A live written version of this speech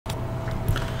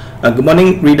Good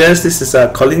morning, readers. This is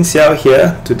CollinSeow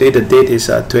here. Today the date is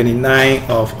 29th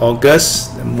of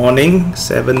August, the morning,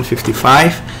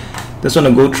 7:55. Just want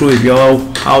to go through with you all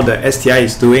how the STI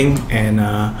is doing, and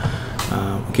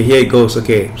okay, here it goes.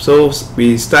 Okay, so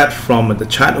we start from the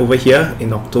chart over here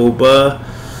in October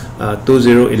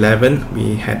 2011.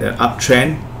 We had an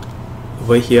uptrend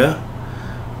over here.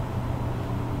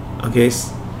 Okay,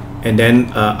 and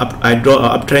then I draw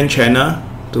an uptrend channel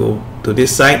to this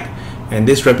side, and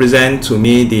this represents to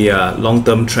me the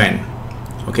long-term trend.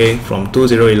 Okay, from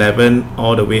 2011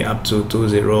 all the way up to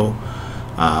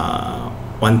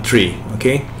 2013.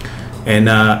 Okay, and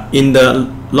in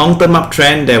the long-term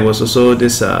uptrend there was also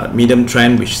this medium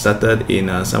trend which started in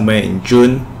somewhere in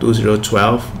June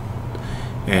 2012,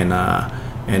 and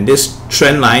this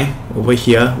trend line over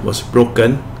here was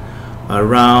broken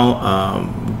around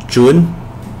June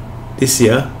this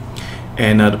year,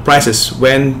 and the prices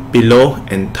went below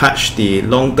and touched the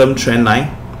long-term trend line,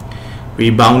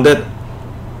 rebounded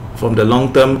from the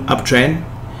long-term uptrend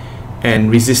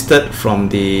and resisted from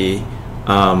the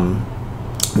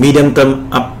medium-term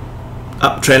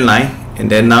uptrend line, and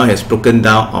then now has broken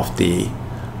down of the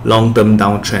long-term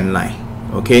downtrend line.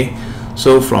 Okay,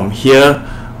 so from here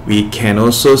we can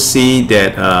also see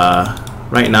that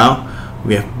right now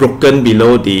we have broken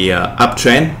below the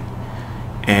uptrend,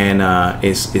 and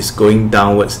is going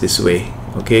downwards this way.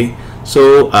 Okay,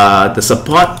 so the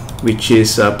support, which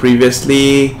is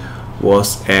previously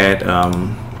was at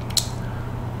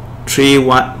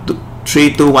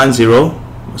 3210,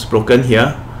 was broken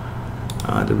here.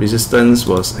 The resistance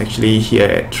was actually here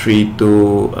at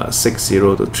 3260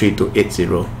 to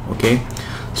 3280. Okay,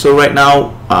 so right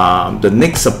now the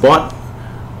next support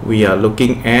we are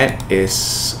looking at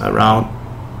is around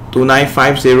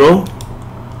 2950,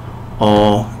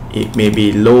 or it may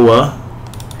be lower.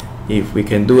 If we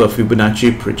can do a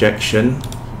Fibonacci projection,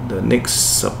 the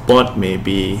next support may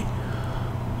be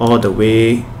all the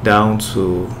way down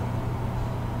to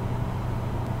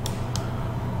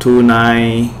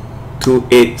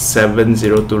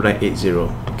 2870, 2980.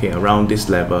 Okay, around this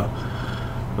level.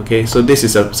 Okay, so this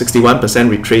is a 61%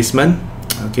 retracement.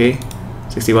 Okay,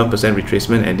 61%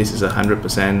 retracement, and this is a 100%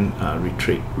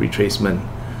 retracement.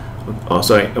 Oh,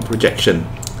 sorry, a projection.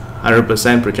 100%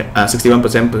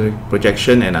 61%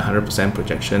 projection and 100%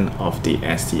 projection of the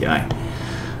STI.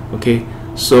 Okay,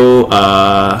 so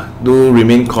do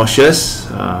remain cautious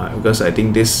because I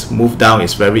think this move down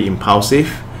is very impulsive.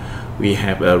 We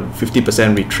have a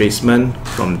 50% retracement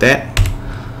from that,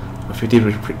 a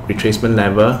 50% retracement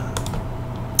level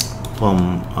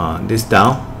from this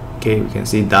down. Okay, we can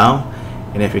see down,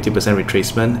 and then 50%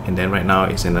 retracement, and then right now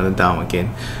it's another down again.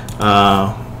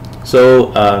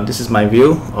 So this is my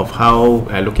view of how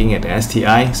looking at the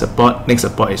STI support. Next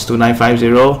support is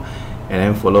 2950, and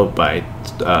then followed by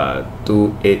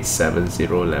 2870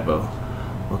 level.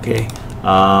 Okay,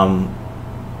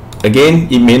 again,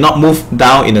 it may not move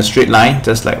down in a straight line,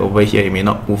 just like over here it may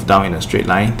not move down in a straight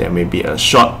line. There may be a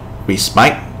short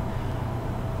respite.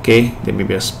 Okay, there may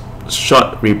be a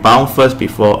short rebound first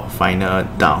before a final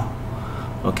down.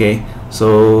 Okay,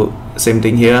 so same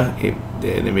thing here. If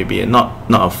there may be not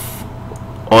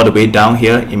all the way down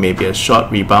here, it may be a short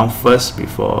rebound first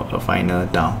before a final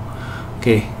down.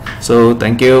 Okay, so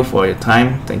thank you for your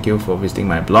time. Thank you for visiting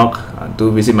my blog.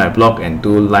 Do visit my blog and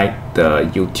do like the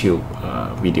YouTube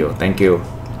video. Thank you.